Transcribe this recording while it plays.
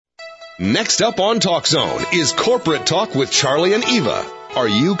Next up on Talk Zone is Corporate Talk with Charlie and Eva. Are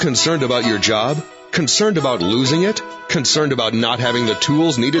you concerned about your job? Concerned about losing it? Concerned about not having the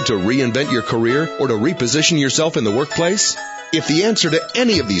tools needed to reinvent your career or to reposition yourself in the workplace? If the answer to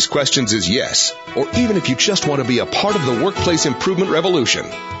any of these questions is yes, or even if you just want to be a part of the workplace improvement revolution,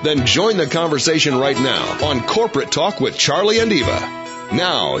 then join the conversation right now on Corporate Talk with Charlie and Eva.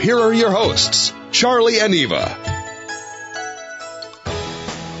 Now, here are your hosts, Charlie and Eva.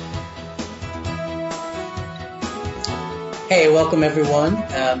 Hey, welcome everyone.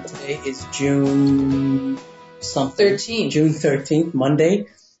 Today is June 13th, Monday,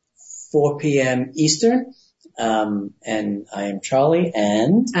 4 p.m. Eastern. And I am Charlie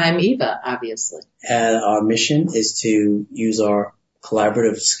and I'm Eva, obviously. Our mission is to use our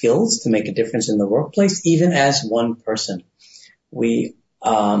collaborative skills to make a difference in the workplace, even as one person. We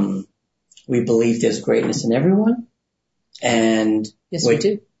believe there's greatness in everyone, and yes, we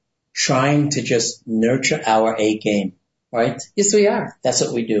do. Trying to just nurture our A game. Right? Yes, we are. That's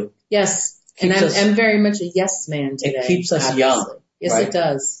what we do. Yes. And I'm very much a yes man today. It keeps us young. Yes, right? It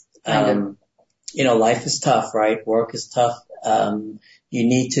does. Life is tough, right? Work is tough. You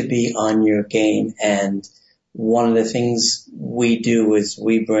need to be on your game. And one of the things we do is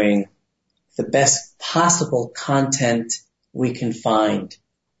we bring the best possible content we can find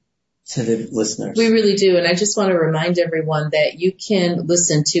to the listeners. We really do. And I just want to remind everyone that you can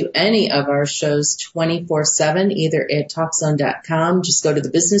listen to any of our shows 24/7, either at TalkZone.com. Just go to the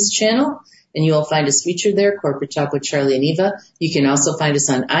business channel and you'll find us featured there, Corporate Talk with Charlie and Eva. You can also find us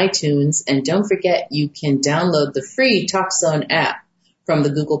on iTunes. And don't forget, you can download the free TalkZone app from the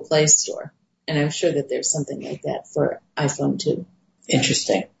Google Play Store. And I'm sure that there's something like that for iPhone too.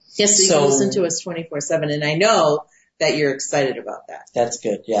 Interesting. Yes, so you can listen to us 24/7. And I know that you're excited about that. That's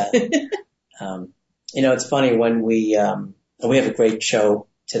good, yeah. It's funny when we have a great show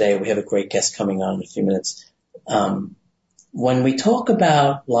today. We have a great guest coming on in a few minutes. When we talk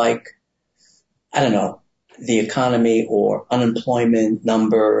about the economy or unemployment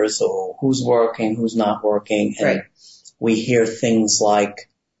numbers or who's working, who's not working, and right. We hear things like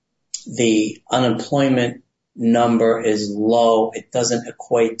the unemployment number is low. It doesn't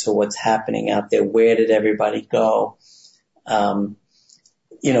equate to what's happening out there. Where did everybody go?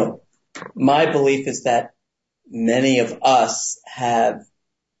 My belief is that many of us have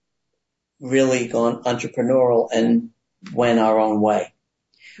really gone entrepreneurial and went our own way.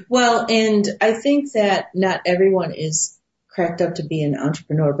 Well, and I think that not everyone is cracked up to be an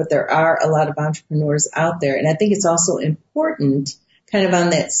entrepreneur, but there are a lot of entrepreneurs out there. And I think it's also important, kind of on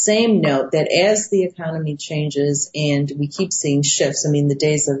that same note, that as the economy changes and we keep seeing shifts, the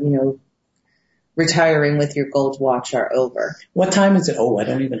days of, retiring with your gold watch are over. What time is it? Oh, I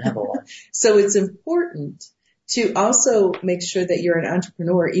don't even have a watch. So it's important to also make sure that you're an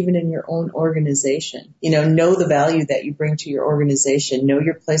entrepreneur even in your own organization. Know the value that you bring to your organization, know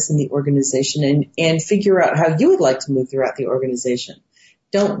your place in the organization, and figure out how you would like to move throughout the organization.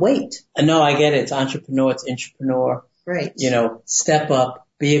 Don't wait. No, I get it. It's entrepreneur, it's intrapreneur. Right. Step up,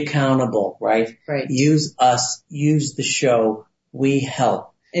 be accountable, right? Right. Use us, use the show. We help.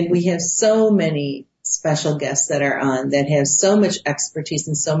 And we have so many special guests that are on that have so much expertise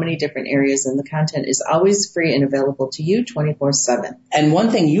in so many different areas, and the content is always free and available to you 24/7. And one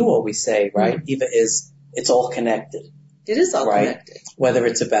thing you always say, right, Eva, is it's all connected. It is all connected. Whether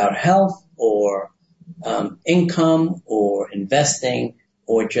it's about health or income or investing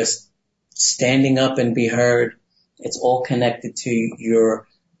or just standing up and be heard, it's all connected to your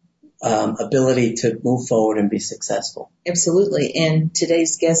ability to move forward and be successful. Absolutely. And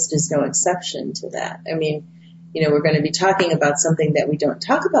today's guest is no exception to that. We're going to be talking about something that we don't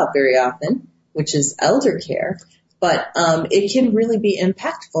talk about very often, which is elder care, but it can really be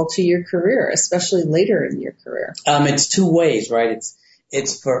impactful to your career, especially later in your career. It's two ways, right?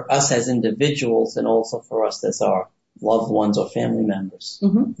 It's for us as individuals and also for us as our loved ones or family members,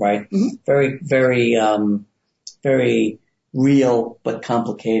 right? Mm-hmm. Very, very, very real but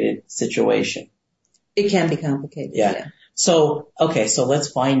complicated situation. It can be complicated. Yeah. So let's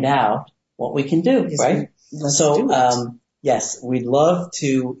find out what we can do, yes, right? Let's do it. Yes, we'd love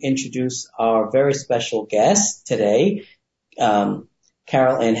to introduce our very special guest today,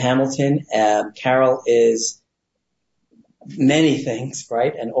 Carol Ann Hamilton. Carol is many things,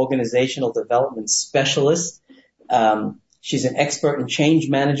 right? An organizational development specialist. She's an expert in change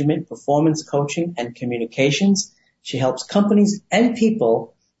management, performance coaching, and communications. She helps companies and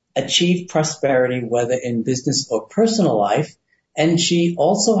people achieve prosperity, whether in business or personal life. And she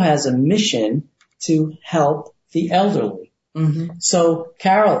also has a mission to help the elderly. Mm-hmm. So,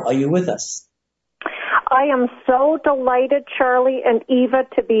 Carol, are you with us? I am so delighted, Charlie and Eva,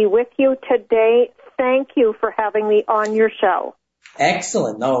 to be with you today. Thank you for having me on your show.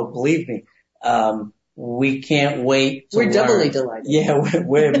 Excellent. No, believe me. We can't wait to We're doubly learn. delighted. Yeah,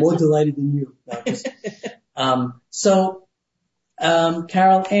 we're more delighted than you.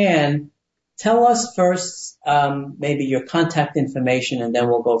 Carol Ann, tell us first, maybe your contact information, and then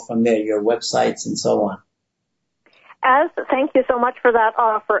we'll go from there, your websites and so on. Thank you so much for that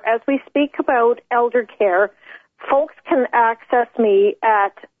offer. As we speak about elder care, folks can access me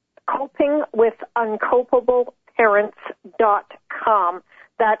at copingwithUncopableparents.com.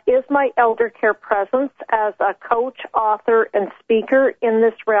 That is my elder care presence as a coach, author, and speaker in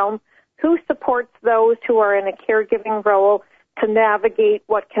this realm who supports those who are in a caregiving role to navigate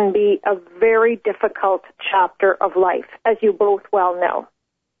what can be a very difficult chapter of life, as you both well know.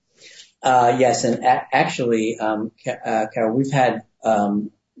 Yes, and actually, Carol, we've had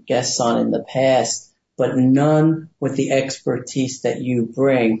guests on in the past, but none with the expertise that you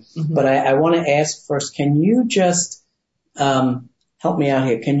bring. Mm-hmm. But I want to ask first, can you just help me out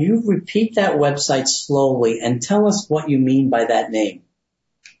here? Can you repeat that website slowly and tell us what you mean by that name?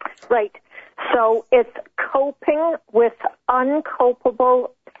 Right. So it's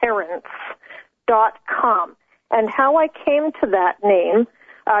copingwithUncopableparents.com. And how I came to that name,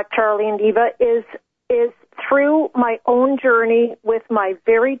 Charlie and Eva, is through my own journey with my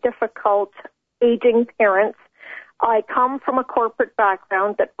very difficult aging parents. I come from a corporate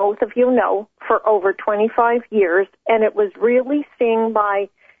background that both of you know for over 25 years, and it was really seeing my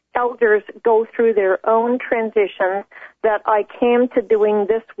elders go through their own transitions that I came to doing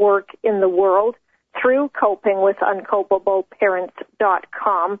this work in the world through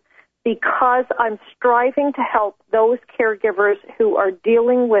copingwithUncopableparents.com, because I'm striving to help those caregivers who are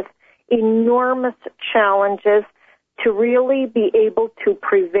dealing with enormous challenges to really be able to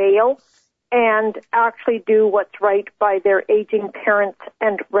prevail and actually do what's right by their aging parents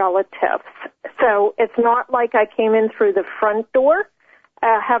and relatives. So it's not like I came in through the front door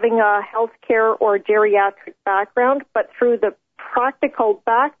having a healthcare or geriatric background, but through the practical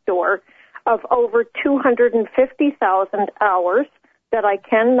back door of over 250,000 hours that I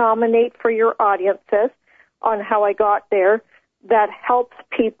can nominate for your audiences on how I got there, that helps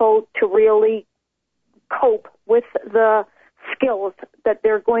people to really cope with the skills that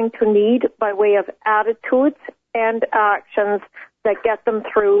they're going to need by way of attitudes and actions that get them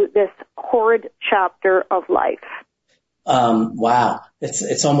through this horrid chapter of life. Wow.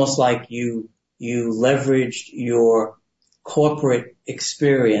 It's almost like you leveraged your corporate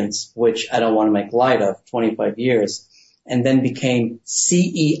experience, which I don't want to make light of, 25 years, and then became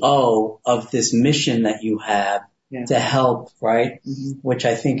CEO of this mission that you have to help, right? Mm-hmm. Which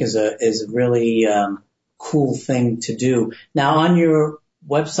I think is a really cool thing to do. Now, on your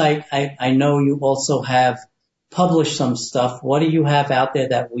website, I know you also have published some stuff. What do you have out there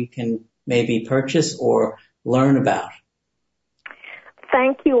that we can maybe purchase or learn about?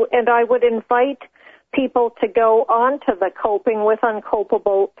 Thank you, and I would invite people to go on to the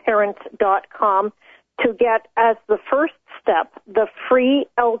copingwithUncopableparents.com to get, as the first step, the free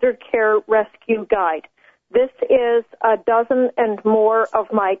Elder Care Rescue Guide. This is a dozen and more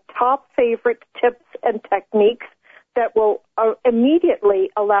of my top favorite tips and techniques that will immediately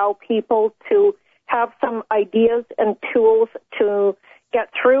allow people to have some ideas and tools to get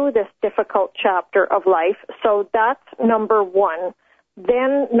through this difficult chapter of life. So that's number one.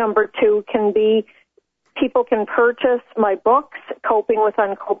 Then number two can be people can purchase my books, Coping with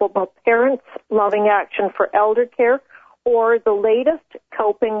Uncopable Parents, Loving Action for Elder Care, or the latest,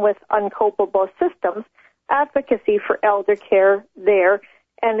 Coping with Uncopable Systems, Advocacy for Elder Care there.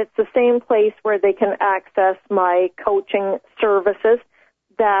 And it's the same place where they can access my coaching services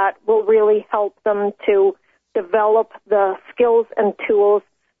that will really help them to develop the skills and tools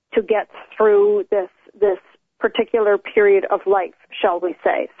to get through this particular period of life, shall we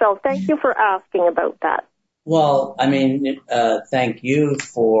say. So thank you for asking about that. Well, I mean, thank you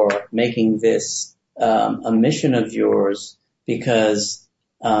for making this a mission of yours, because,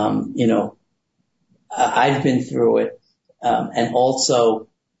 I've been through it. And also,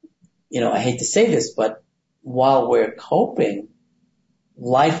 I hate to say this, but while we're coping,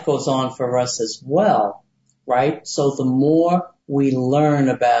 life goes on for us as well, right? So the more we learn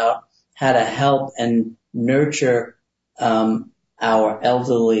about how to help and nurture our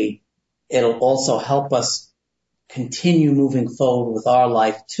elderly, it'll also help us continue moving forward with our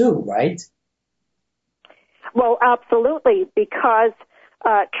life too, right? Well, absolutely, because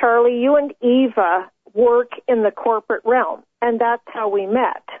Charlie, you and Eva work in the corporate realm, and that's how we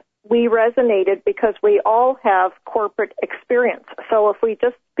met. We resonated because we all have corporate experience. So if we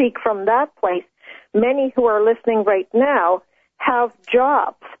just speak from that place, many who are listening right now have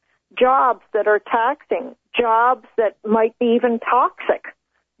jobs that are taxing, jobs that might be even toxic,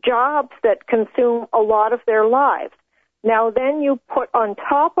 jobs that consume a lot of their lives. Now then you put on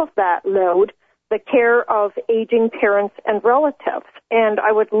top of that load the care of aging parents and relatives. And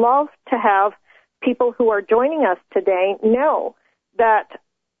I would love to have people who are joining us today know that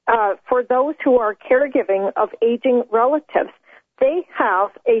for those who are caregiving of aging relatives, they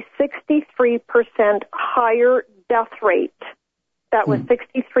have a 63% higher death rate. That was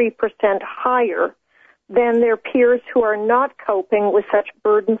 63% higher than their peers who are not coping with such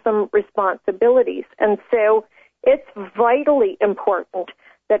burdensome responsibilities. And so it's vitally important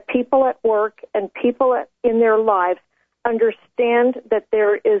that people at work and people in their lives understand that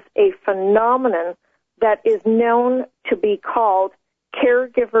there is a phenomenon that is known to be called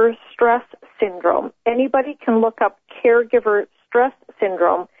caregiver stress syndrome. Anybody can look up caregiver stress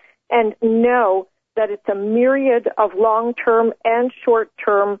syndrome and know that it's a myriad of long-term and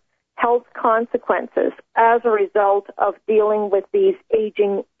short-term health consequences as a result of dealing with these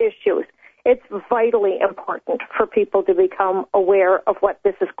aging issues. It's vitally important for people to become aware of what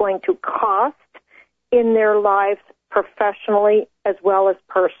this is going to cost in their lives professionally as well as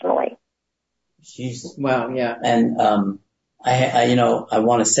personally. Jeez. Wow, yeah. And I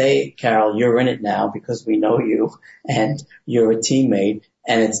want to say, Carol, you're in it now because we know you and you're a teammate.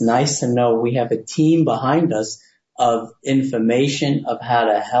 And it's nice to know we have a team behind us of information of how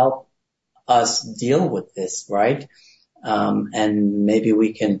to help us deal with this, right? And maybe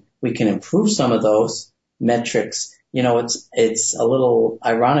we can improve some of those metrics. You know, it's a little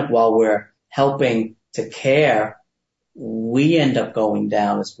ironic while we're helping to care, we end up going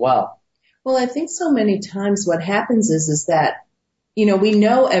down as well. Well, I think so many times what happens is that, you know, we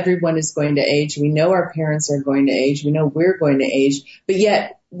know everyone is going to age. We know our parents are going to age. We know we're going to age, but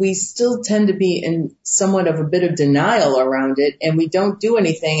yet we still tend to be in somewhat of a bit of denial around it, and we don't do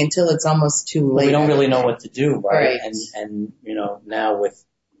anything until it's almost too late. We don't really know what to do, right? Right. And you know, now with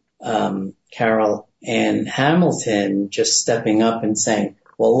Carol Ann Hamilton just stepping up and saying,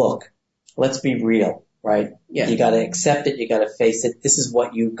 well, look, let's be real, right? Yeah. You got to accept it. You got to face it. This is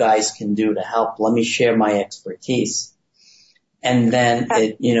what you guys can do to help. Let me share my expertise. And then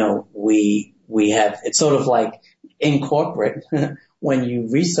we have, it's sort of like in corporate, when you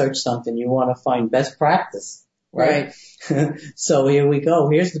research something, you want to find best practice, right? So here we go.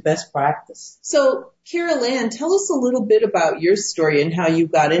 Here's the best practice. So Carol Ann, tell us a little bit about your story and how you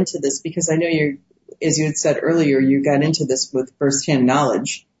got into this, because I know as you had said earlier, you got into this with firsthand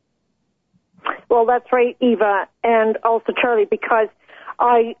knowledge. Well, that's right, Eva, and also Charlie, because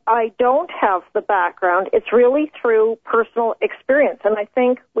I don't have the background. It's really through personal experience, and I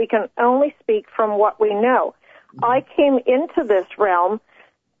think we can only speak from what we know. I came into this realm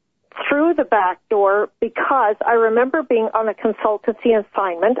through the back door because I remember being on a consultancy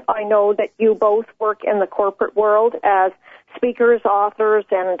assignment. I know that you both work in the corporate world as speakers, authors,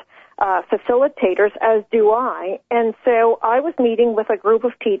 and facilitators, as do I. And so I was meeting with a group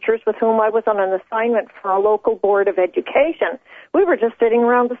of teachers with whom I was on an assignment for a local board of education. We were just sitting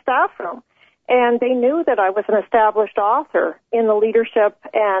around the staff room, and they knew that I was an established author in the leadership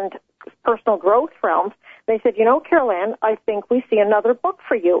and personal growth realms. They said, you know, Carol Ann, I think we see another book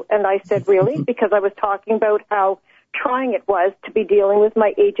for you. And I said, really? Because I was talking about how trying it was to be dealing with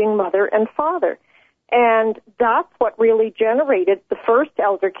my aging mother and father. And that's what really generated the first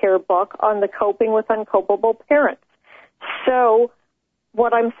elder care book on the coping with uncopable parents. So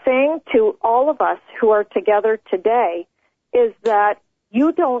what I'm saying to all of us who are together today is that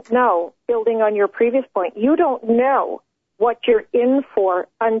you don't know, building on your previous point, you don't know what you're in for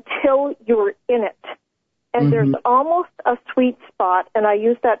until you're in it. And there's almost a sweet spot, and I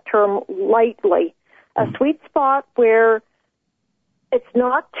use that term lightly, a sweet spot where it's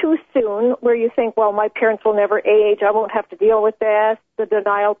not too soon, where you think, well, my parents will never age, I won't have to deal with this, the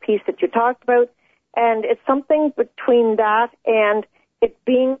denial piece that you talked about. And it's something between that and it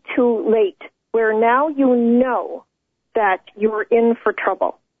being too late, where now you know that you're in for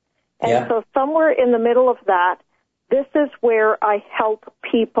trouble. And so somewhere in the middle of that, this is where I help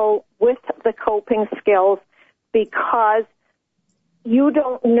people with the coping skills, because you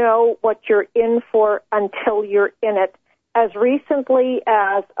don't know what you're in for until you're in it. As recently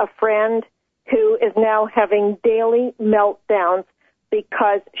as a friend who is now having daily meltdowns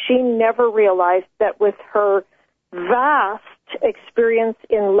because she never realized that with her vast experience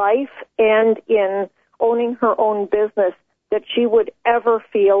in life and in owning her own business that she would ever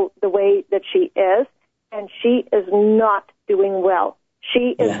feel the way that she is, and she is not doing well.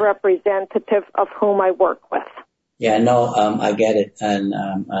 She is representative of whom I work with. Yeah, no, I get it, and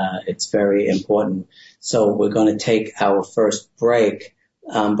it's very important. So we're going to take our first break,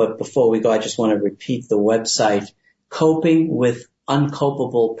 but before we go, I just want to repeat the website,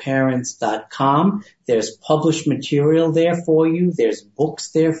 copingwithuncopables.com. There's published material there for you. There's books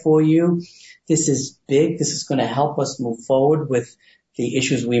there for you. This is big. This is going to help us move forward with the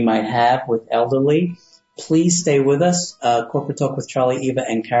issues we might have with elderly. Please stay with us. Corporate Talk with Charlie Eva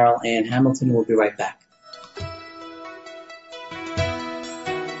and Carol Ann Hamilton. We'll be right back.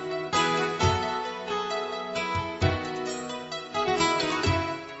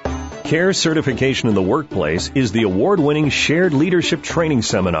 CARE Certification in the Workplace is the award-winning shared leadership training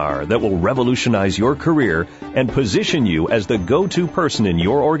seminar that will revolutionize your career and position you as the go-to person in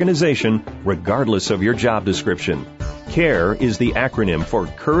your organization, regardless of your job description. CARE is the acronym for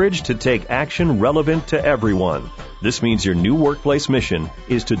Courage to Take Action Relevant to Everyone. This means your new workplace mission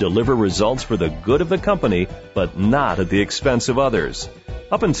is to deliver results for the good of the company, but not at the expense of others.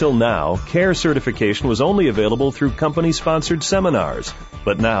 Up until now, CARE certification was only available through company-sponsored seminars,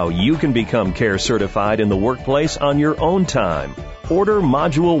 but now you can become CARE certified in the workplace on your own time. Order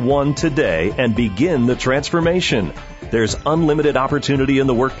Module 1 today and begin the transformation. There's unlimited opportunity in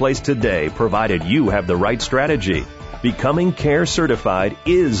the workplace today, provided you have the right strategy. Becoming CARE certified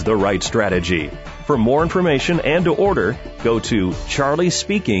is the right strategy. For more information and to order, go to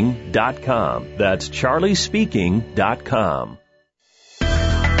charliespeaking.com. That's charliespeaking.com.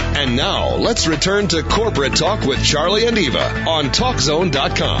 And now, let's return to Corporate Talk with Charlie and Eva on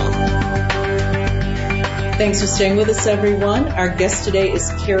TalkZone.com. Thanks for staying with us, everyone. Our guest today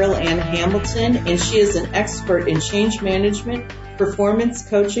is Carol Ann Hamilton, and she is an expert in change management, performance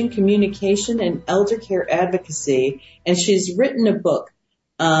coaching, communication, and elder care advocacy. And she's written a book,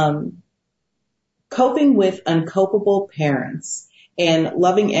 Coping with Uncopable Parents and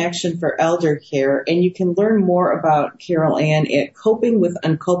Loving Action for Elder Care. And you can learn more about Carol Ann at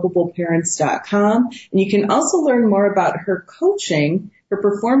copingwithuncopableparents.com. And you can also learn more about her coaching, her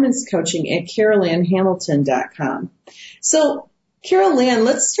performance coaching at carolannhamilton.com. So, Carol Ann,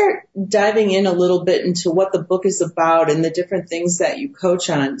 let's start diving in a little bit into what the book is about and the different things that you coach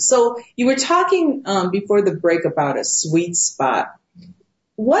on. So you were talking before the break about a sweet spot.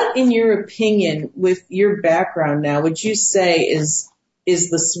 What, in your opinion, with your background now, would you say is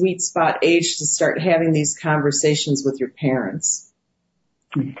the sweet spot age to start having these conversations with your parents?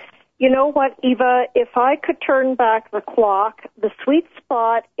 You know what, Eva, if I could turn back the clock, the sweet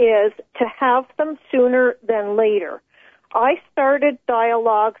spot is to have them sooner than later. I started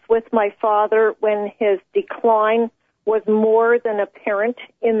dialogues with my father when his decline was more than apparent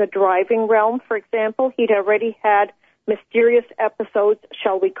in the driving realm. For example, he'd already had mysterious episodes,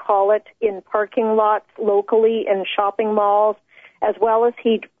 shall we call it, in parking lots locally in shopping malls, as well as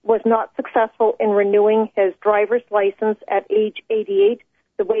he was not successful in renewing his driver's license at age 88,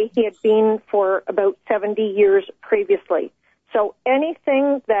 the way he had been for about 70 years previously. So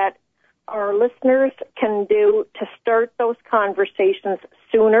anything that our listeners can do to start those conversations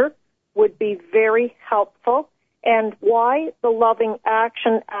sooner would be very helpful. And why the Loving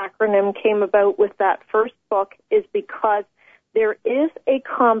Action acronym came about with that first book is because there is a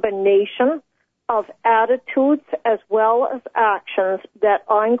combination of attitudes as well as actions that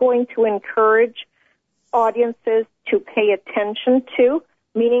I'm going to encourage audiences to pay attention to,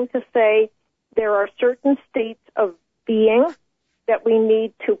 meaning to say there are certain states of being that we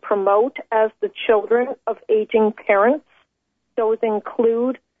need to promote as the children of aging parents. Those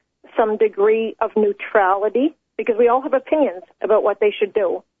include some degree of neutrality, because we all have opinions about what they should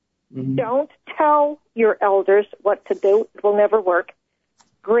do. Mm-hmm. Don't tell your elders what to do. It will never work.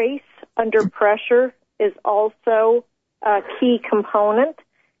 Grace under pressure is also a key component.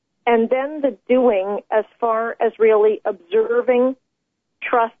 And then the doing, as far as really observing,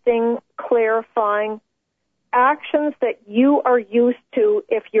 trusting, clarifying, actions that you are used to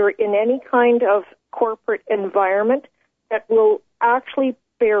if you're in any kind of corporate environment that will actually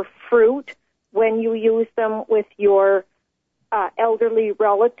bear fruit when you use them with your elderly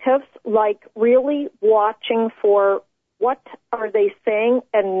relatives, like really watching for what are they saying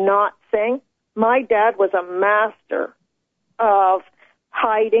and not saying. My dad was a master of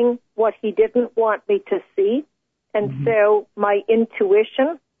hiding what he didn't want me to see, and so my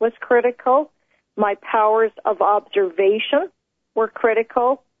intuition was critical. My powers of observation were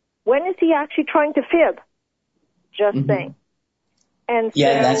critical. When is he actually trying to fib? Just saying. And so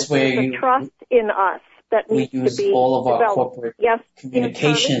that's where there's a trust in us that needs to be we use all of our developed. corporate Yes,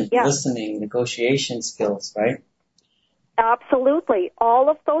 communication, listening, negotiation skills, right? Absolutely. All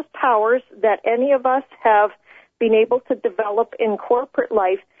of those powers that any of us have been able to develop in corporate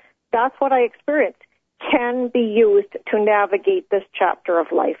life, that's what I experienced. can be used to navigate this chapter of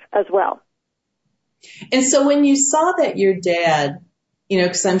life as well. And so when you saw that your dad,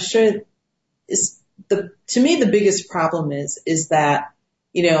 because I'm sure to me the biggest problem is that,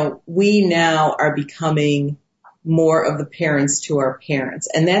 we now are becoming more of the parents to our parents.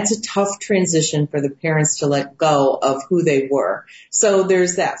 And that's a tough transition for the parents to let go of who they were. So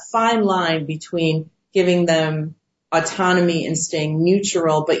there's that fine line between giving them autonomy and staying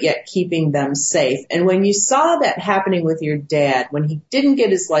neutral, but yet keeping them safe. And when you saw that happening with your dad, when he didn't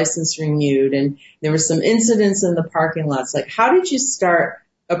get his license renewed and there were some incidents in the parking lots, like how did you start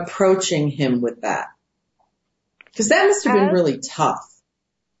approaching him with that? Because that must have been really tough.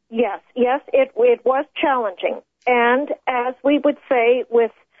 Yes, it was challenging. And as we would say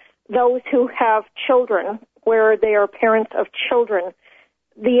with those who have children, where they are parents of children,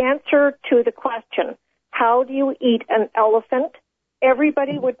 the answer to the question, how do you eat an elephant?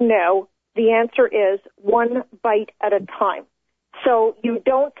 Everybody would know the answer is one bite at a time. So you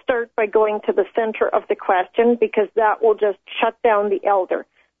don't start by going to the center of the question because that will just shut down the elder.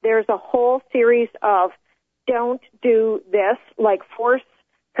 There's a whole series of don't do this, like force,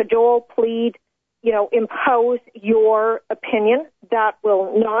 cajole, plead, impose your opinion. That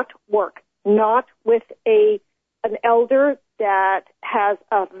will not work. Not with an elder that has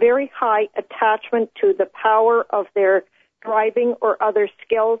a very high attachment to the power of their driving or other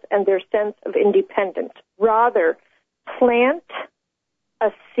skills and their sense of independence. Rather, plant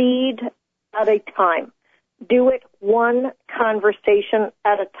a seed at a time. Do it one conversation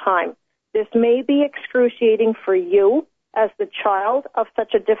at a time. This may be excruciating for you as the child of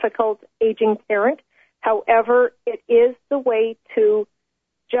such a difficult aging parent. However, it is the way to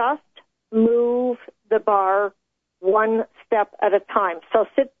just move the bar one step at a time. So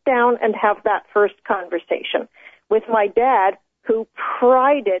sit down and have that first conversation. With my dad, who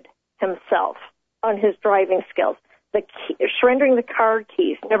prided himself on his driving skills, surrendering the car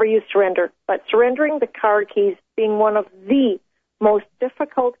keys, never used surrender, but surrendering the car keys being one of the most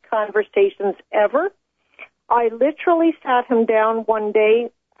difficult conversations ever. I literally sat him down one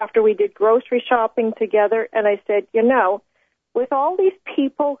day after we did grocery shopping together, and I said, with all these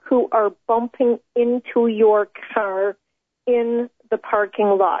people who are bumping into your car in the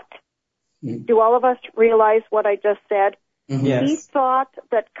parking lot, do all of us realize what I just said? Mm-hmm. Yes. He thought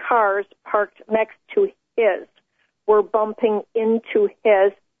that cars parked next to his were bumping into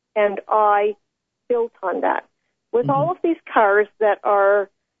his, and I built on that. With all of these cars that are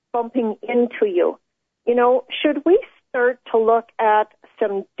bumping into you, should we start to look at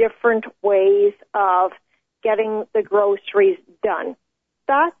some different ways of getting the groceries done?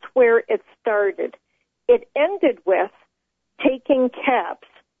 That's where it started. It ended with taking cabs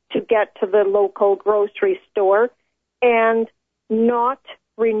to get to the local grocery store and not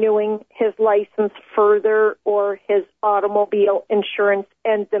renewing his license further or his automobile insurance.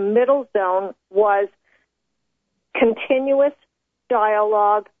 And the middle zone was continuous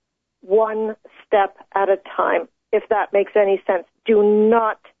dialogue, one step at a time, if that makes any sense. Do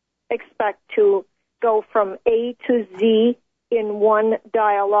not expect to go from A to Z in one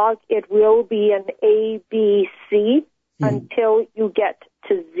dialogue. It will be an A, B, C until you get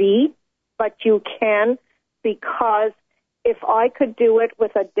to Z, but you can, because if I could do it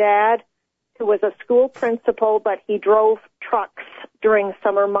with a dad who was a school principal, but he drove trucks during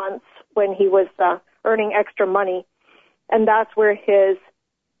summer months when he was earning extra money, and that's where his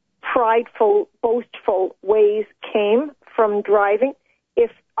prideful, boastful ways came from driving.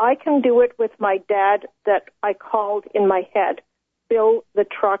 If I can do it with my dad that I called in my head Bill the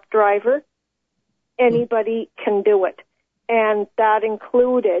truck driver, anybody can do it. And that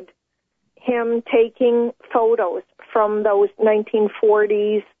included him taking photos from those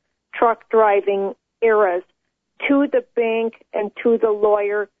 1940s truck driving eras to the bank and to the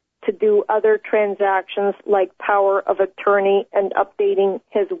lawyer to do other transactions like power of attorney and updating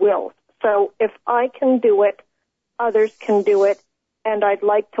his wills. So if I can do it, others can do it, and I'd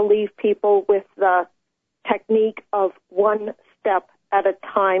like to leave people with the technique of one step at a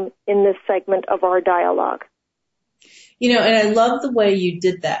time in this segment of our dialogue. And I love the way you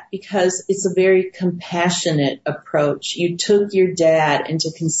did that because it's a very compassionate approach. You took your dad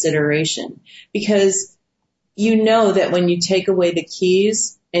into consideration because you know that when you take away the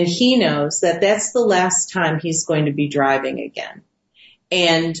keys, and he knows that that's the last time he's going to be driving again.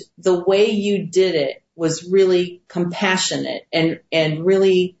 And the way you did it was really compassionate and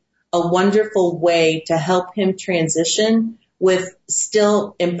really a wonderful way to help him transition with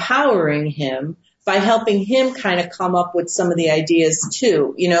still empowering him by helping him kind of come up with some of the ideas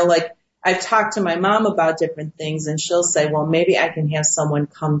too. Like I've talked to my mom about different things, and she'll say, well, maybe I can have someone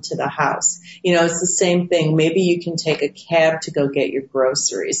come to the house. You know, it's the same thing. Maybe you can take a cab to go get your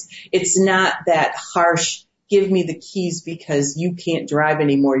groceries. It's not that harsh, give me the keys because you can't drive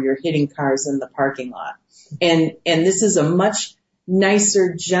anymore. You're hitting cars in the parking lot. And this is a much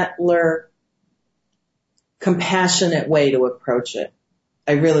nicer, gentler, compassionate way to approach it.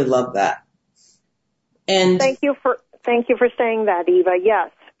 I really love that. And thank you for saying that, Eva.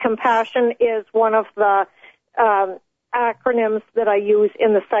 Yes, compassion is one of the acronyms that I use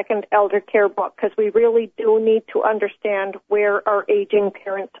in the second elder care book, because we really do need to understand where our aging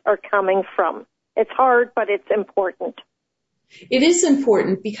parents are coming from. It's hard, but it's important. It is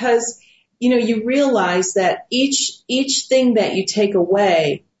important because, you know, you realize that each thing that you take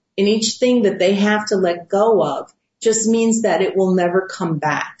away and each thing that they have to let go of just means that it will never come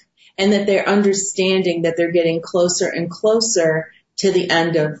back, and that they're understanding that they're getting closer and closer to the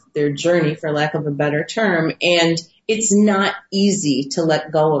end of their journey, for lack of a better term. And it's not easy to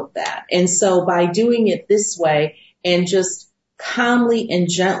let go of that. And so by doing it this way and just calmly and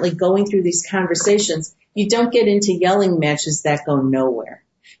gently going through these conversations, you don't get into yelling matches that go nowhere.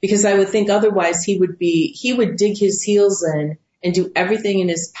 Because I would think otherwise he would dig his heels in and do everything in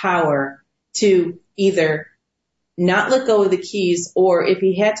his power to either not let go of the keys, or if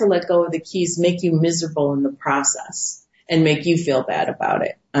he had to let go of the keys, make you miserable in the process and make you feel bad about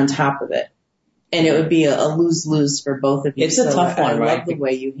it on top of it. And it would be a lose-lose for both of you. It's a tough one, right? I love the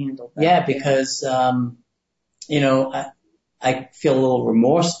way you handled that. Yeah, because, you know, I feel a little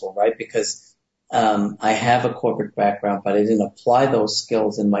remorseful, right? Because I have a corporate background, but I didn't apply those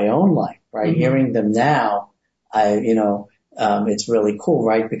skills in my own life, right? Mm-hmm. Hearing them now, it's really cool,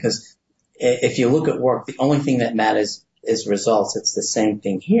 right? Because if you look at work, the only thing that matters is results. It's the same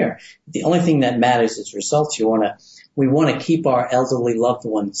thing here. The only thing that matters is results. We want to keep our elderly loved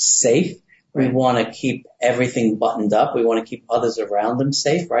ones safe. We want to keep everything buttoned up. We want to keep others around them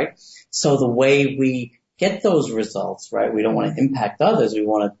safe, right? So the way we get those results, right, we don't want to impact others. We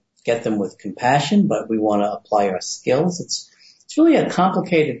want to get them with compassion, but we want to apply our skills. It's really a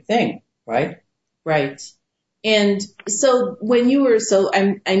complicated thing, right? Right. And so I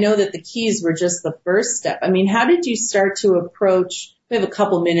know that the keys were just the first step. I mean, how did you start to approach, we have a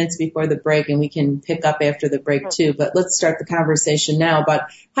couple minutes before the break and we can pick up after the break too, but let's start the conversation now about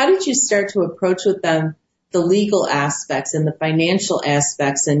how did you start to approach with them the legal aspects and the financial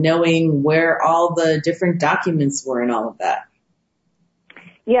aspects and knowing where all the different documents were and all of that?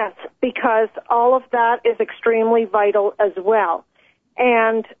 Yes, because all of that is extremely vital as well.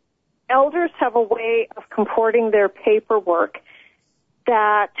 And elders have a way of comporting their paperwork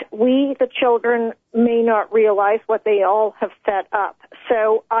that we, the children, may not realize what they all have set up.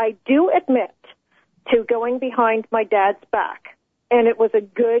 So I do admit to going behind my dad's back, and it was a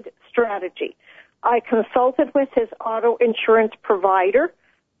good strategy. I consulted with his auto insurance provider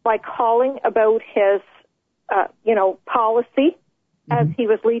by calling about his, policy as he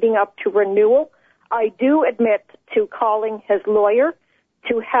was leading up to renewal. I do admit to calling his lawyer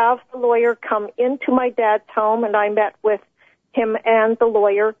to have the lawyer come into my dad's home, and I met with him and the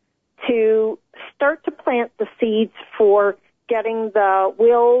lawyer to start to plant the seeds for getting the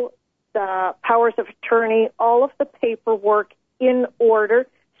will, the powers of attorney, all of the paperwork in order.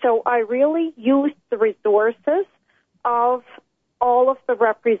 So I really used the resources of all of the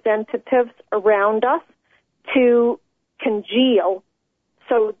representatives around us to congeal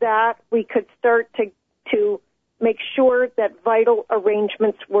so that we could start to make sure that vital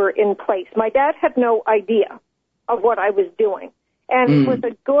arrangements were in place. My dad had no idea of what I was doing. And it was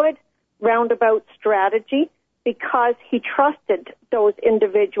a good roundabout strategy because he trusted those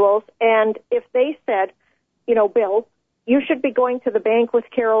individuals. And if they said, Bill, you should be going to the bank with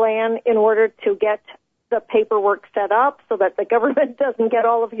Carol Ann in order to get the paperwork set up so that the government doesn't get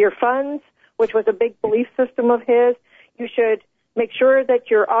all of your funds, which was a big belief system of his. You should make sure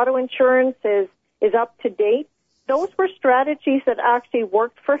that your auto insurance is up to date. Those were strategies that actually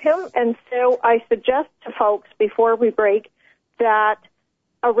worked for him, and so I suggest to folks before we break that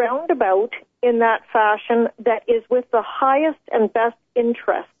a roundabout in that fashion that is with the highest and best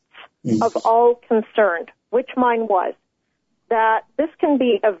interests of all concerned, which mine was, that this can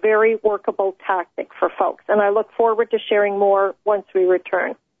be a very workable tactic for folks, and I look forward to sharing more once we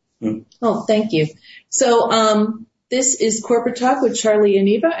return. Oh, thank you. So this is Corporate Talk with Charlie and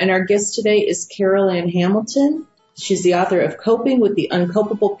Eva, and our guest today is Carol Ann Hamilton. She's the author of Coping with the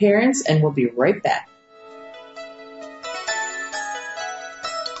Uncopable Parents, and we'll be right back.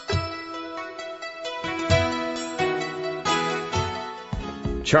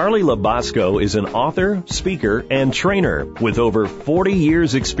 Charlie Labasco is an author, speaker, and trainer with over 40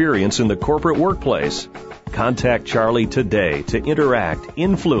 years experience in the corporate workplace. Contact Charlie today to interact,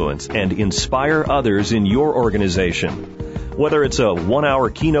 influence, and inspire others in your organization. Whether it's a 1-hour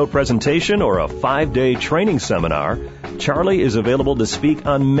keynote presentation or a 5-day training seminar, Charlie is available to speak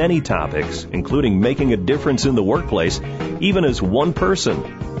on many topics, including making a difference in the workplace, even as one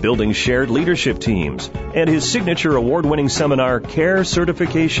person, building shared leadership teams, and his signature award-winning seminar, Care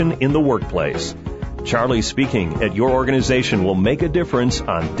Certification in the Workplace. Charlie speaking at your organization will make a difference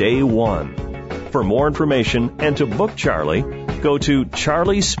on day one. For more information and to book Charlie, go to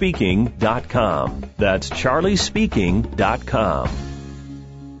charliespeaking.com. That's charliespeaking.com.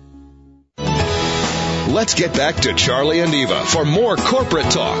 Let's get back to Charlie and Eva for more corporate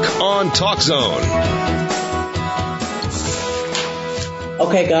talk on Talk Zone.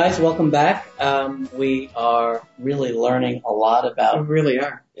 Okay, guys, welcome back. We are really learning a lot about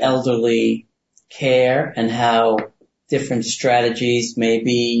elderly care and how different strategies may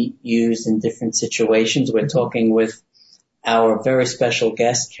be used in different situations. We're talking with our very special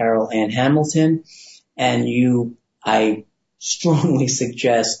guest, Carol Ann Hamilton, and I strongly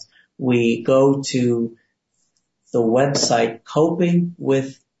suggest we go to the website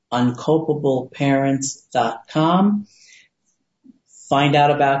copingwithUncopableparents.com. Find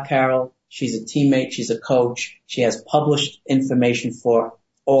out about Carol. She's a teammate. She's a coach. She has published information for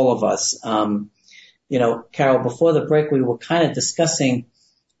all of us. Carol, before the break, we were kind of discussing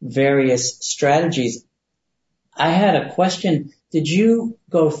various strategies. I had a question. Did you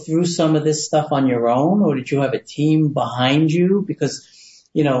go through some of this stuff on your own, or did you have a team behind you? Because,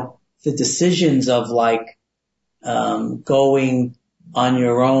 the decisions of going on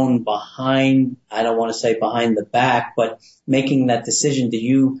your own behind, I don't want to say behind the back, but making that decision, did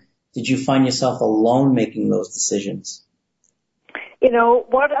you find yourself alone making those decisions?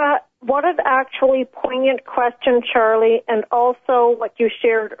 What an actually poignant question, Charlie, and also what you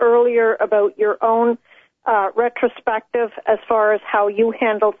shared earlier about your own retrospective as far as how you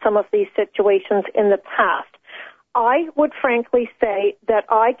handled some of these situations in the past. I would frankly say that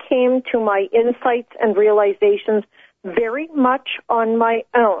I came to my insights and realizations very much on my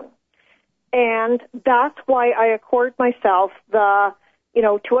own. And that's why I accord myself the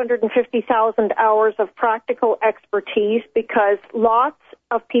 250,000 hours of practical expertise, because lots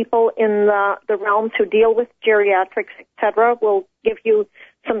of people in the realms who deal with geriatrics, etc., will give you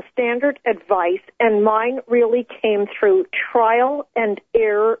some standard advice, and mine really came through trial and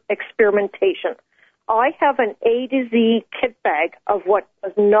error experimentation. I have an A to Z kit bag of what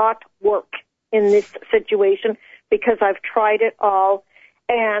does not work in this situation because I've tried it all,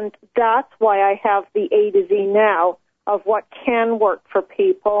 and that's why I have the A to Z now of what can work for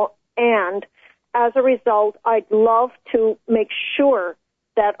people. And as a result, I'd love to make sure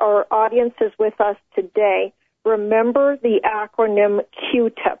that our audience is with us today. Remember the acronym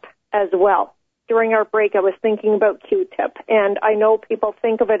Q-TIP as well. During our break, I was thinking about Q-TIP, and I know people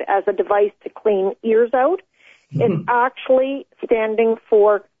think of it as a device to clean ears out. It's actually standing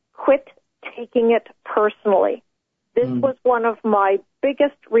for quit taking it personally. This was one of my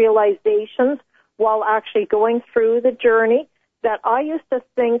biggest realizations while actually going through the journey, that I used to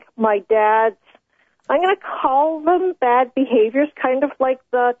think my dad's, I'm going to call them bad behaviors, kind of like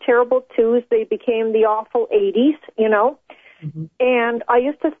the terrible twos, they became the awful 80s, And I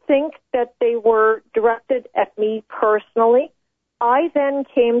used to think that they were directed at me personally. I then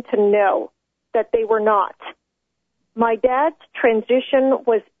came to know that they were not. My dad's transition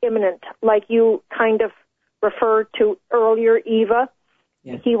was imminent, like you kind of referred to earlier, Eva.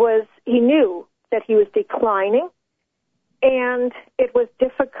 Yeah. He knew that he was declining, and it was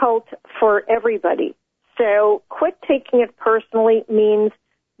difficult for everybody. So quit taking it personally means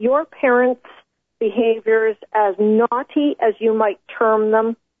your parents' behaviors, as naughty as you might term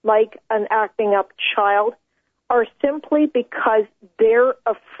them, like an acting up child, are simply because they're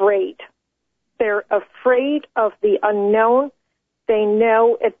afraid. They're afraid of the unknown. They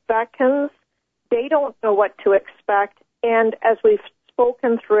know it beckons. They don't know what to expect. And as we've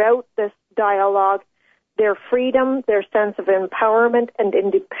spoken throughout this dialogue, their freedom, their sense of empowerment and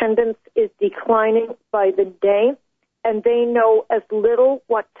independence is declining by the day, and they know as little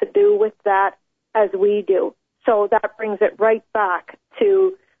what to do with that as we do. So that brings it right back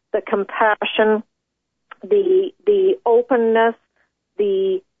to the compassion, the openness,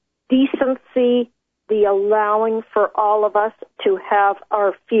 the decency, the allowing for all of us to have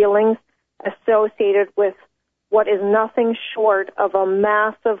our feelings associated with what is nothing short of a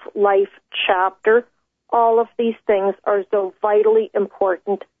massive life chapter. All of these things are so vitally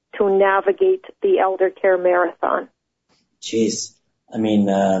important to navigate the elder care marathon. Jeez. I mean,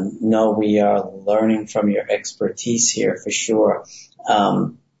 no, we are learning from your expertise here for sure.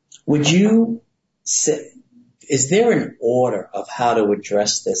 Would you say, is there an order of how to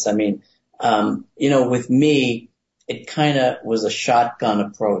address this? I mean, with me, it kind of was a shotgun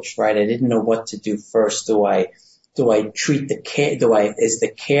approach, right? I didn't know what to do first. Do I treat the care? Is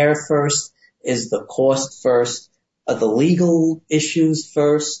the care first? Is the cost first? Are the legal issues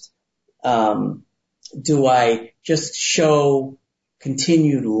first? Do I just show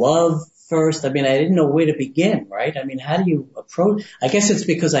continued love first? I mean, I didn't know where to begin, right? I mean, how do you approach? I guess it's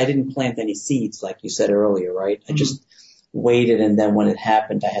because I didn't plant any seeds, like you said earlier, right? Mm-hmm. I just waited, and then when it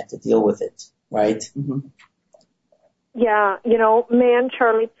happened, I had to deal with it, right? Mm-hmm. Yeah, man,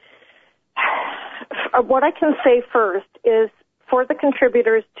 Charlie, what I can say first is for the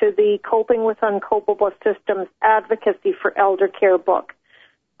contributors to the Coping with Uncopable Systems Advocacy for Elder Care book,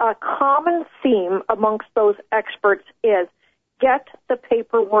 a common theme amongst those experts is get the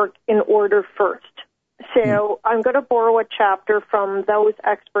paperwork in order first. So I'm going to borrow a chapter from those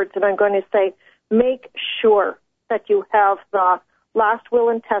experts, and I'm going to say, make sure that you have the last will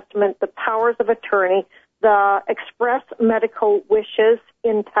and testament, the powers of attorney, the express medical wishes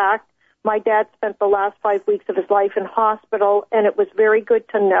intact. My dad spent the last 5 weeks of his life in hospital, and it was very good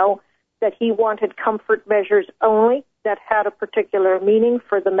to know that he wanted comfort measures only that had a particular meaning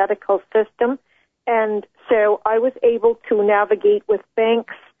for the medical system. And so I was able to navigate with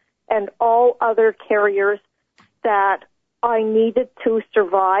banks and all other carriers that I needed to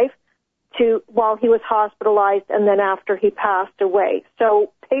survive while he was hospitalized and then after he passed away.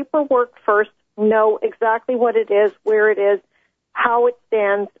 So paperwork first, know exactly what it is, where it is, how it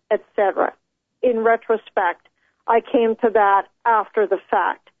stands, etc. In retrospect, I came to that after the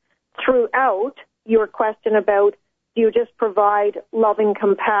fact. Throughout your question about, do you just provide loving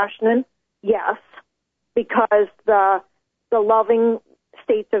compassion? Yes, because the loving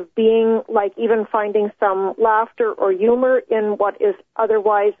states of being, like even finding some laughter or humor in what is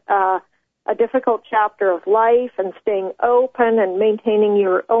otherwise a difficult chapter of life, and staying open and maintaining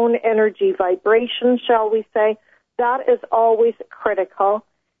your own energy vibration, shall we say, that is always critical.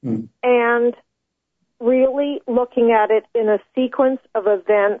 And really looking at it in a sequence of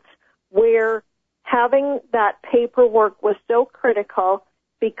events where having that paperwork was so critical,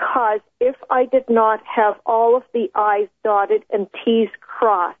 because if I did not have all of the I's dotted and T's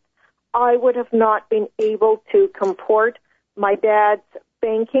crossed, I would have not been able to comport my dad's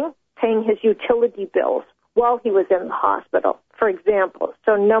banking, paying his utility bills while he was in the hospital, for example.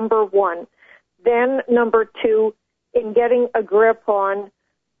 So number one. Then number two, in getting a grip on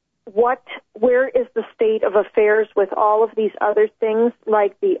where is the state of affairs with all of these other things,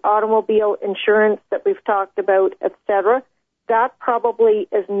 like the automobile insurance that we've talked about, etc. That probably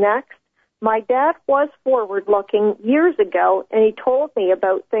is next. My dad was forward-looking years ago, and he told me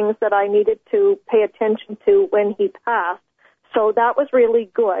about things that I needed to pay attention to when he passed. So that was really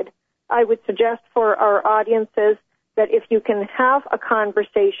good. I would suggest for our audiences that if you can have a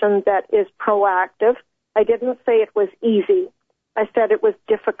conversation that is proactive, I didn't say it was easy. I said it was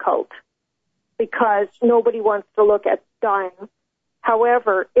difficult, because nobody wants to look at dying.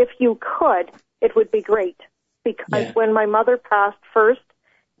 However, if you could, it would be great, because when my mother passed first,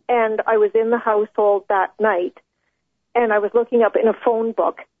 and I was in the household that night, and I was looking up in a phone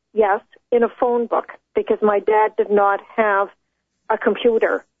book, yes, in a phone book, because my dad did not have a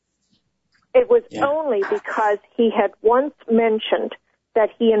computer. It was only because he had once mentioned that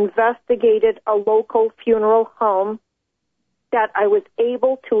he investigated a local funeral home that I was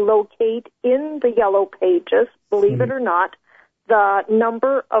able to locate in the Yellow Pages, believe it or not, the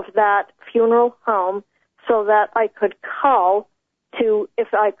number of that funeral home, so that I could call to,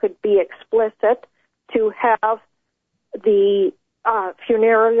 if I could be explicit, to have the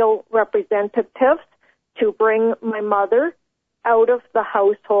funereal representatives to bring my mother out of the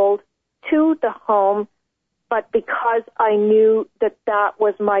household to the home, but because I knew that that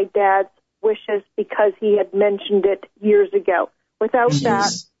was my dad's wishes, because he had mentioned it years ago. Without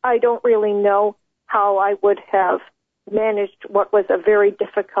that, I don't really know how I would have managed what was a very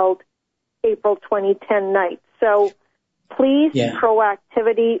difficult April 2010 night. So please,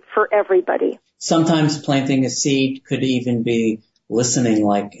 proactivity for everybody. Sometimes planting a seed could even be listening,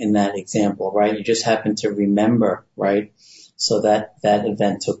 like in that example, right? You just happen to remember, right? So that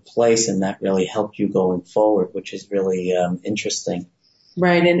event took place, and that really helped you going forward, which is really interesting.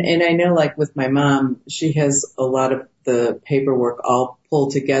 Right. And I know, like with my mom, she has a lot of the paperwork all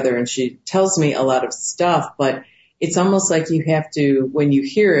pulled together, and she tells me a lot of stuff, but it's almost like you have to, when you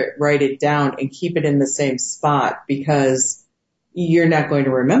hear it, write it down and keep it in the same spot, because you're not going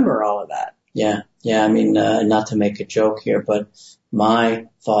to remember all of that. Yeah. I mean, not to make a joke here, but my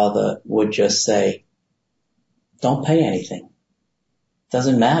father would just say, don't pay anything.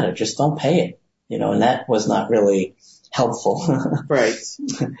 Doesn't matter. Just don't pay it. And that was not really helpful. Right.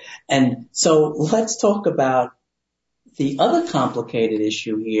 And so let's talk about the other complicated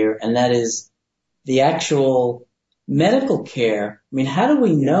issue here, and that is the actual medical care. I mean, how do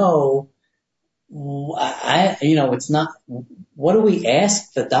we know? It's not, what do we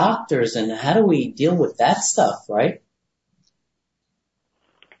ask the doctors, and how do we deal with that stuff, right?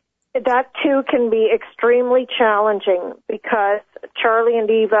 That too can be extremely challenging because, Charlie and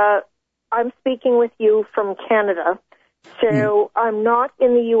Eva, I'm speaking with you from Canada, so I'm not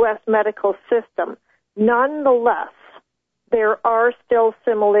in the U.S. medical system. Nonetheless, there are still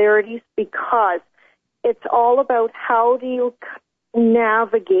similarities because it's all about how do you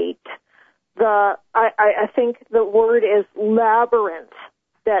navigate I think the word is labyrinth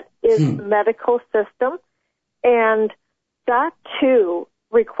that is the medical system, and that too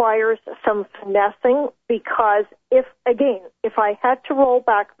requires some finessing because if I had to roll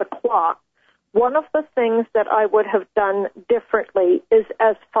back the clock, one of the things that I would have done differently is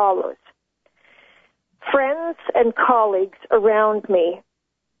as follows. Friends and colleagues around me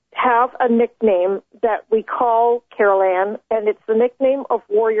have a nickname that we call Carol Ann, and it's the nickname of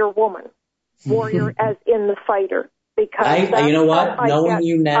Warrior Woman. Warrior as in the fighter. Because you know what? Knowing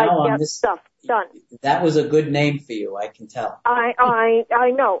you now on this stuff done. That was a good name for you, I can tell.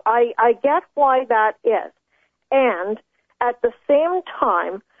 I know. I get why that is. And at the same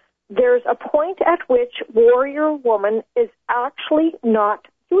time, there's a point at which Warrior Woman is actually not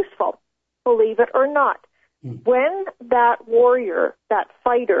useful, believe it or not. When that warrior, that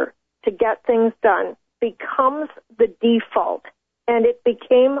fighter to get things done becomes the default, and it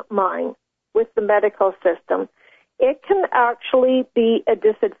became mine with the medical system, it can actually be a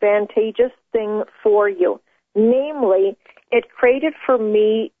disadvantageous thing for you. Namely, it created for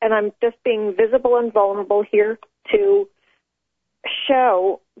me, and I'm just being visible and vulnerable here to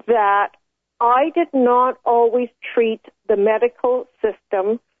show that I did not always treat the medical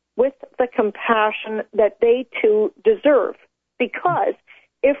system with the compassion that they too deserve. Because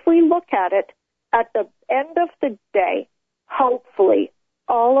if we look at it, at the end of the day, hopefully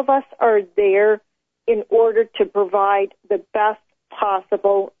all of us are there in order to provide the best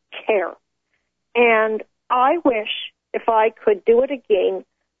possible care. And I wish, if I could do it again,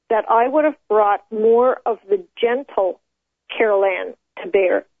 that I would have brought more of the gentle Carol Ann to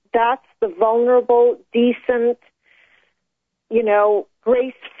bear. That's the vulnerable, decent,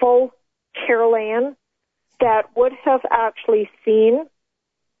 graceful Carol Ann that would have actually seen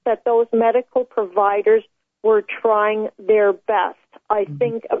that those medical providers were trying their best. I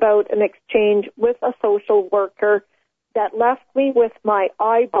think about an exchange with a social worker that left me with my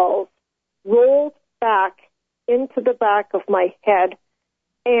eyeballs rolled back into the back of my head,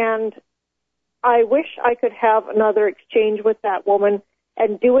 and I wish I could have another exchange with that woman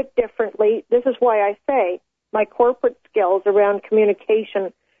and do it differently. This is why I say my corporate skills around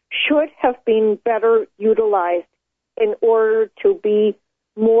communication should have been better utilized in order to be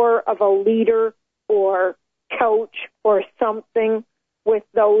more of a leader or coach or something with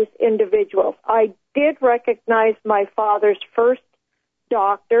those individuals. I did recognize my father's first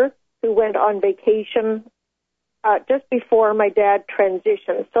doctor who went on vacation just before my dad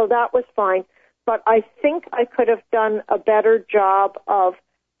transitioned, so that was fine. But I think I could have done a better job of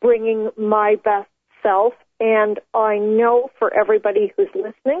bringing my best self, and I know for everybody who's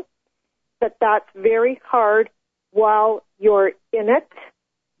listening that that's very hard while you're in it,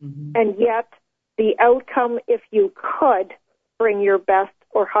 and yet the outcome, if you could bring your best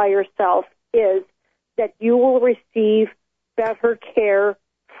or higher self, is that you will receive better care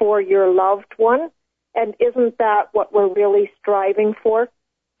for your loved one. And isn't that what we're really striving for?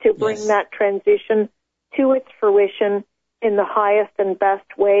 To bring that transition to its fruition in the highest and best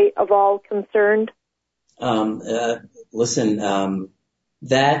way of all concerned? Listen,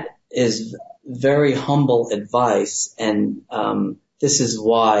 that is very humble advice, and this is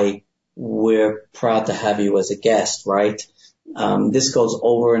why we're proud to have you as a guest, right? This goes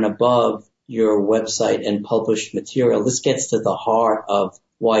over and above your website and published material. This gets to the heart of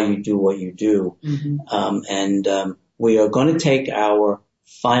why you do what you do. We are going to take our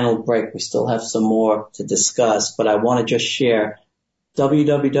final break. We still have some more to discuss, but I want to just share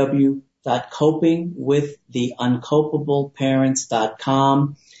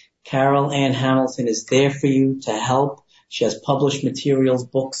www.copingwiththeuncopableparents.com. Carol Ann Hamilton is there for you to help. She has published materials,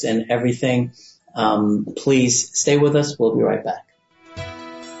 books, and everything. Please stay with us. We'll be right back.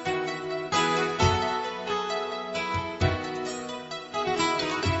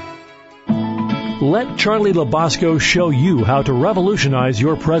 Let Charlie Labasco show you how to revolutionize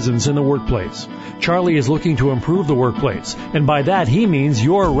your presence in the workplace. Charlie is looking to improve the workplace, and by that he means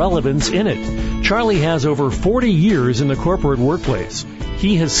your relevance in it. Charlie has over 40 years in the corporate workplace.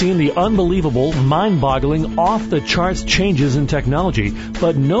 He has seen the unbelievable, mind-boggling, off-the-charts changes in technology,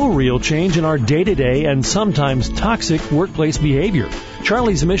 but no real change in our day-to-day and sometimes toxic workplace behavior.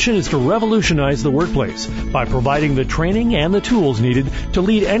 Charlie's mission is to revolutionize the workplace by providing the training and the tools needed to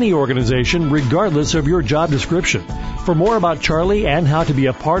lead any organization regardless of your job description. For more about Charlie and how to be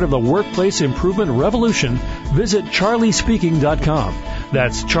a part of the workplace improvement revolution, visit charliespeaking.com.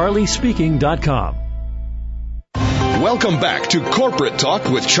 That's charliespeaking.com. Welcome back to Corporate Talk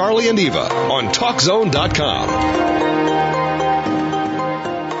with Charlie and Eva on TalkZone.com.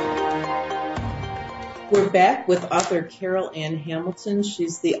 We're back with author Carol Ann Hamilton.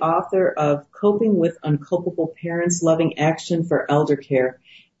 She's the author of Coping with Uncopable Parents, Loving Action for Elder Care.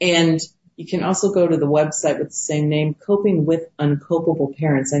 And you can also go to the website with the same name, Coping with Uncopable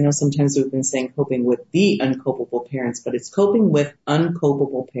Parents. I know sometimes we've been saying coping with the uncopable parents, but it's Coping with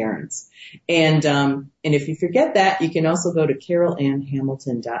Uncopable Parents. And if you forget that, you can also go to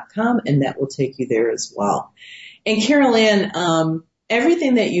carolannhamilton.com, and that will take you there as well. And Carol Ann,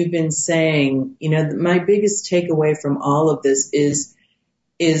 everything that you've been saying, you know, my biggest takeaway from all of this is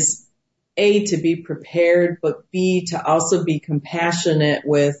A, to be prepared, but B, to also be compassionate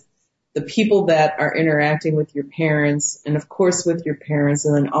with the people that are interacting with your parents, and of course with your parents,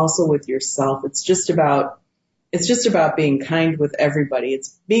 and then also with yourself. It's just about being kind with everybody.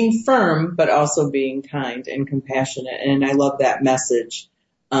 It's being firm, but also being kind and compassionate. And I love that message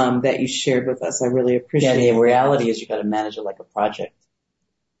that you shared with us. I really appreciate it. Yeah, the reality is you got to manage it like a project.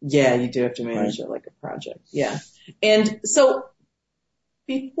 Yeah, you do have to manage it like a project. Yeah. And so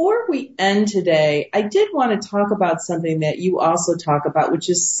before we end today, I did want to talk about something that you also talk about, which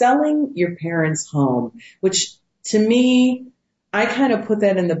is selling your parents' home, which to me, I kind of put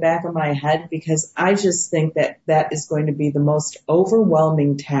that in the back of my head because I just think that that is going to be the most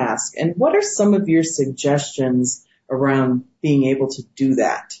overwhelming task. And what are some of your suggestions around being able to do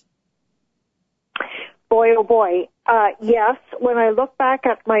that? Boy, oh boy. Yes, when I look back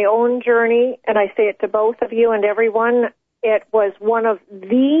at my own journey, and I say it to both of you and everyone, it was one of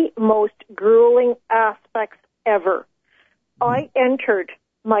the most grueling aspects ever. I entered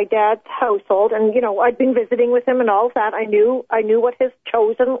my dad's household, and, you know, I'd been visiting with him and all of that. I knew what his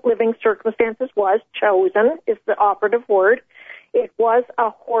chosen living circumstances was. Chosen is the operative word. It was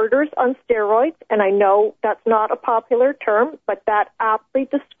a hoarders on steroids, and I know that's not a popular term, but that aptly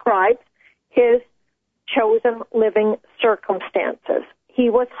describes his chosen living circumstances. He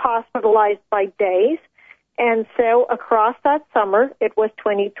was hospitalized by days, and so across that summer, it was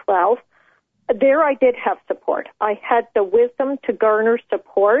 2012, there I did have support. I had the wisdom to garner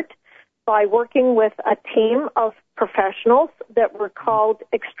support by working with a team of professionals that were called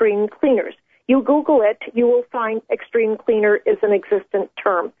extreme cleaners. You Google it, you will find extreme cleaner is an existent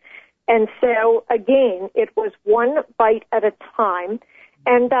term. And so, again, it was one bite at a time.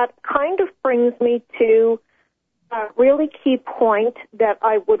 And that kind of brings me to a really key point that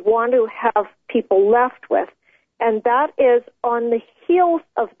I would want to have people left with. And that is, on the heels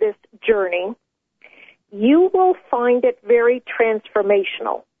of this journey, you will find it very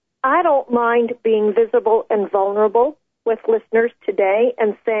transformational. I don't mind being visible and vulnerable with listeners today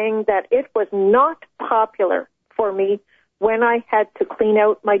and saying that it was not popular for me when I had to clean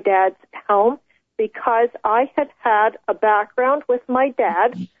out my dad's home, because I had had a background with my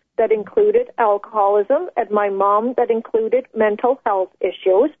dad that included alcoholism and my mom that included mental health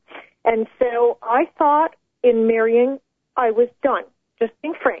issues. And so I thought in marrying, I was done. Just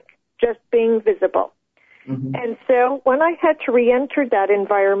being frank, just being visible. Mm-hmm. And so when I had to re-enter that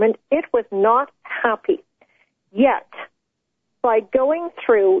environment, it was not happy. Yet, by going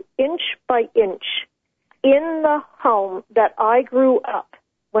through inch by inch in the home that I grew up,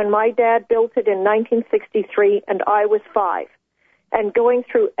 when my dad built it in 1963 and I was 5, and going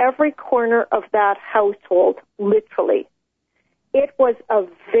through every corner of that household, literally, it was a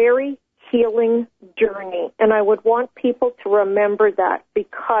very healing journey. And I would want people to remember that,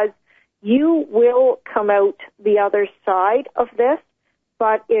 because you will come out the other side of this,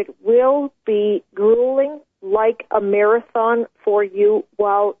 but it will be grueling like a marathon for you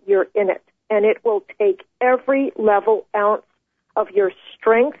while you're in it. And it will take every level ounce of your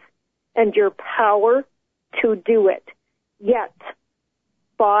strength and your power to do it. Yet,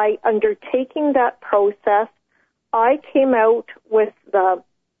 by undertaking that process, I came out with the,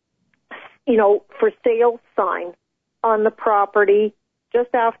 for sale sign on the property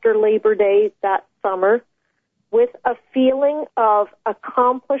just after Labor Day that summer. with a feeling of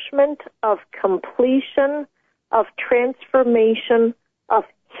accomplishment, of completion, of transformation, of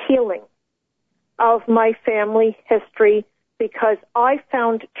healing of my family history, because I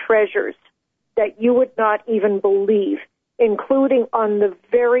found treasures that you would not even believe, including on the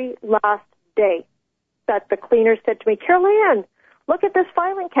very last day that the cleaner said to me, Carol Ann, look at this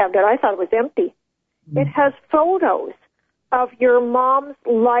filing cabinet. I thought it was empty. It has photos of your mom's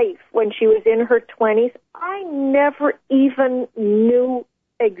life when she was in her 20s. I never even knew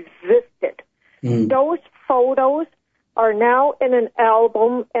existed. Those photos are now in an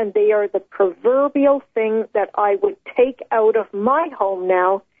album, and they are the proverbial thing that I would take out of my home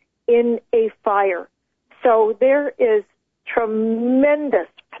now in a fire. So there is tremendous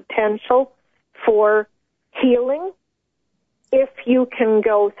potential for healing if you can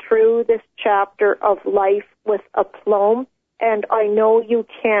go through this chapter of life with aplomb. And I know you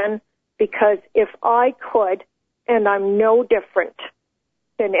can, because if I could, and I'm no different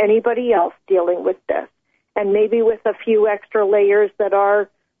than anybody else dealing with this, and maybe with a few extra layers that are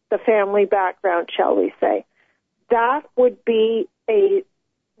the family background, shall we say, that would be a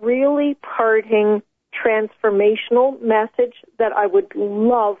really parting, transformational message that I would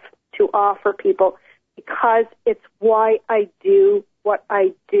love to offer people, because it's why I do what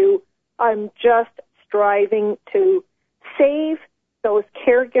I do. I'm just striving to save those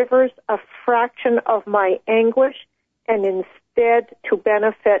caregivers a fraction of my anguish, and instead to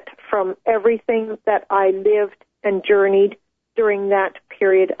benefit from everything that I lived and journeyed during that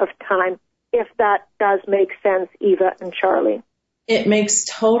period of time, if that does make sense, Eva and Charlie. It makes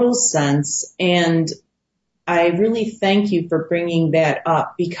total sense, and I really thank you for bringing that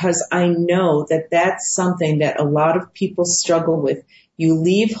up, because I know that that's something that a lot of people struggle with. You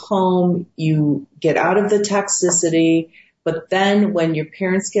leave home, you get out of the toxicity, but then when your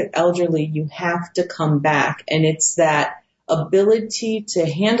parents get elderly, you have to come back, and it's that ability to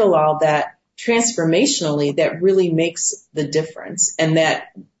handle all that transformationally that really makes the difference, and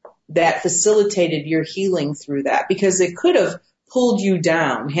that facilitated your healing through that, because it could have pulled you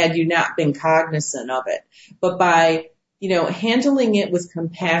down had you not been cognizant of it. But by, handling it with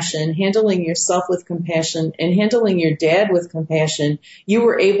compassion, handling yourself with compassion, and handling your dad with compassion, you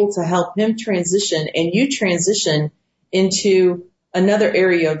were able to help him transition, and you transition into another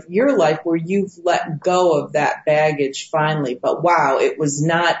area of your life where you've let go of that baggage finally. But wow, it was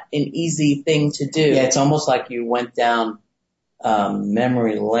not an easy thing to do. Yeah, it's almost like you went down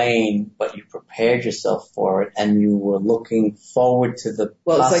memory lane, but you prepared yourself for it, and you were looking forward to the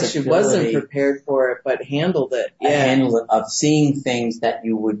it's like she wasn't prepared for it, but handled it. Yeah, of seeing things that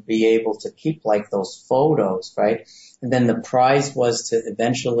you would be able to keep, like those photos, right? And then the prize was to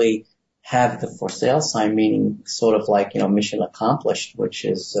eventually have the for sale sign, meaning sort of like, mission accomplished, which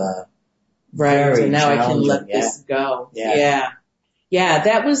is right. Very so now I can challenging. let this go. Yeah,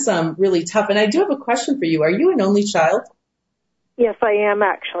 that was really tough. And I do have a question for you. Are you an only child? Yes, I am,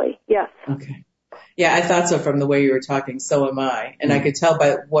 actually. Yes. Okay. Yeah, I thought so from the way you were talking. So am I. And I could tell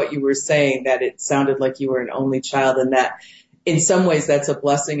by what you were saying that it sounded like you were an only child, and that in some ways that's a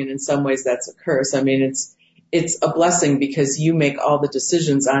blessing and in some ways that's a curse. I mean, it's a blessing because you make all the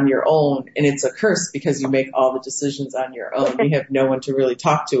decisions on your own, and it's a curse because you make all the decisions on your own. You have no one to really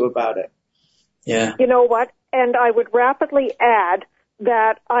talk to about it. Yeah. You know what? And I would rapidly add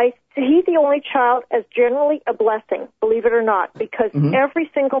that I see the only child as generally a blessing, believe it or not, because every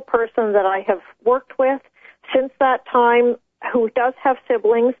single person that I have worked with since that time who does have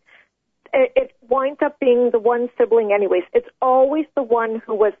siblings, it winds up being the one sibling anyways. It's always the one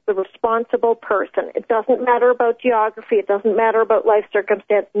who was the responsible person. It doesn't matter about geography. It doesn't matter about life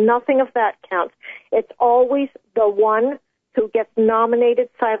circumstance. Nothing of that counts. It's always the one who gets nominated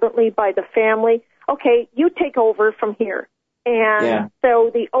silently by the family. Okay, you take over from here. And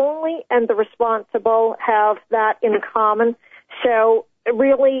so the only and the responsible have that in common. So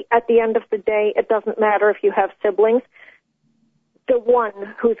really, at the end of the day, it doesn't matter if you have siblings. The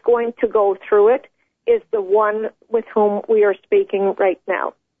one who's going to go through it is the one with whom we are speaking right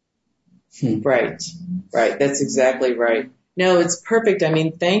now. Right. That's exactly right. No, it's perfect. I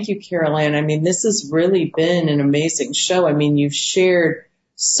mean, thank you, Carol Ann. I mean, this has really been an amazing show. I mean, you've shared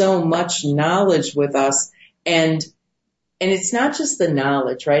so much knowledge with us, and it's not just the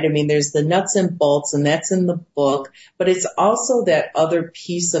knowledge, right? I mean, there's the nuts and bolts, and that's in the book, but it's also that other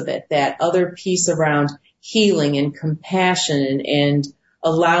piece of it, that other piece around healing and compassion and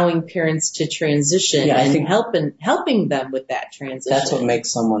allowing parents to transition and helping them with that transition. That's what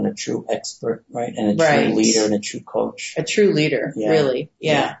makes someone a true expert, right? And a true leader and a true coach. A true leader, really.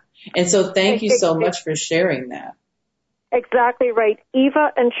 Yeah. And so thank you so much for sharing that. Exactly right.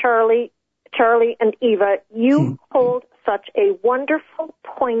 Eva and Charlie, Charlie and Eva, you hold such a wonderful,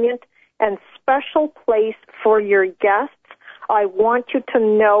 poignant, and special place for your guests. I want you to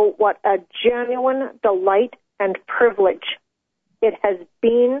know what a genuine delight and privilege it has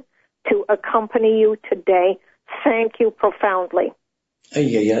been to accompany you today. Thank you profoundly.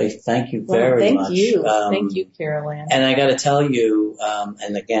 Thank you very much. Thank you, Carol Ann. And I got to tell you,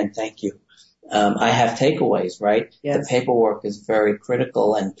 and again, thank you. I have takeaways, right? Yes. The paperwork is very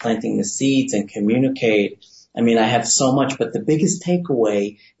critical, and planting the seeds and communicate. I mean, I have so much, but the biggest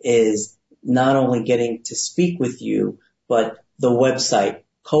takeaway is not only getting to speak with you, but the website,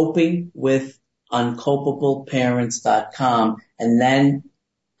 copingwithUncopableparents.com, and then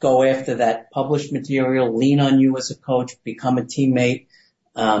go after that published material, lean on you as a coach, become a teammate,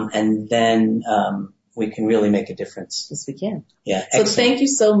 and then we can really make a difference. Yes, we can. Yeah, so excellent. Thank you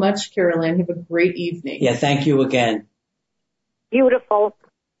so much, Carol Ann. Have a great evening. Yeah, thank you again. Beautiful.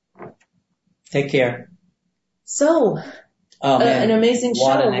 Take care. So, an amazing show,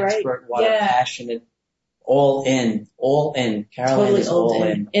 right? What an right? expert, what a passionate, all in. Carol Ann is all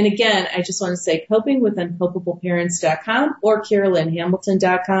in. And again, I just want to say copingwithuncopableparents.com or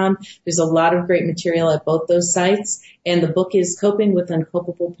CarolAnnHamilton.com. There's a lot of great material at both those sites. And the book is Coping with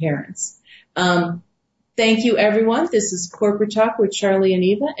Uncopable Parents. Thank you, everyone. This is Corporate Talk with Charlie and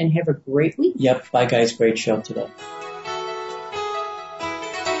Eva, and have a great week. Yep. Bye, guys. Great show today.